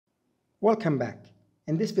Welcome back.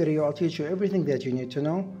 In this video, I'll teach you everything that you need to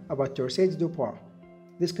know about Torsades de Pointes.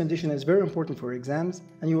 This condition is very important for exams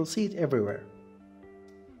and you will see it everywhere.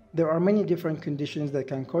 There are many different conditions that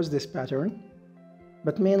can cause this pattern,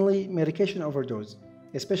 but mainly medication overdose,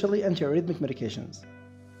 especially antiarrhythmic medications.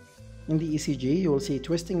 In the ECG, you will see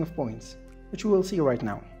twisting of points, which we will see right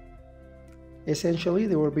now. Essentially,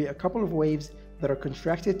 there will be a couple of waves that are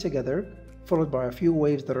contracted together, followed by a few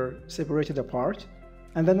waves that are separated apart,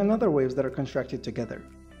 and then another waves that are contracted together.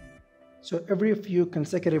 So every few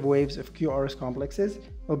consecutive waves of QRS complexes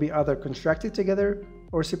will be either contracted together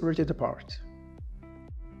or separated apart.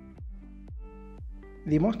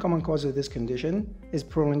 The most common cause of this condition is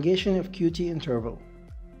prolongation of QT interval.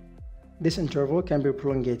 This interval can be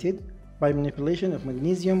prolongated by manipulation of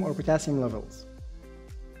magnesium or potassium levels.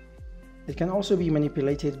 It can also be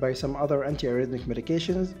manipulated by some other antiarrhythmic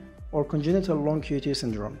medications or congenital long QT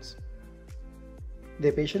syndromes.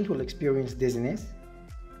 The patient will experience dizziness,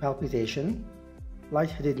 palpitation,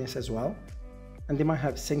 lightheadedness as well, and they might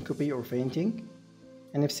have syncope or fainting,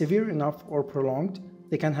 and if severe enough or prolonged,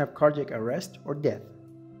 they can have cardiac arrest or death.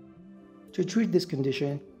 To treat this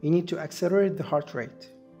condition, you need to accelerate the heart rate,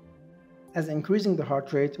 as increasing the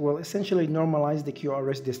heart rate will essentially normalize the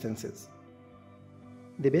QRS distances.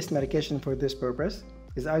 The best medication for this purpose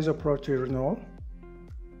is isoproterenol,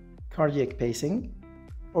 cardiac pacing,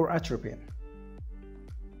 or atropine.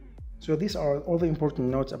 So these are all the important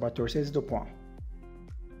notes about Torsades de Pointes.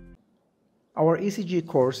 Our ECG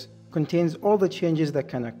course contains all the changes that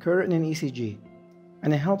can occur in an ECG,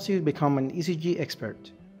 and it helps you become an ECG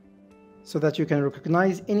expert, so that you can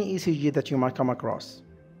recognize any ECG that you might come across.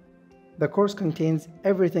 The course contains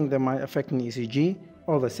everything that might affect an ECG,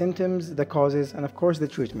 all the symptoms, the causes, and of course the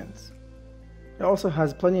treatments. It also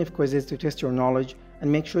has plenty of quizzes to test your knowledge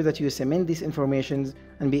and make sure that you cement these informations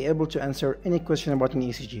and be able to answer any question about an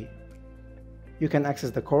ECG. You can access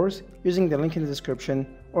the course using the link in the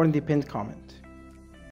description or in the pinned comment.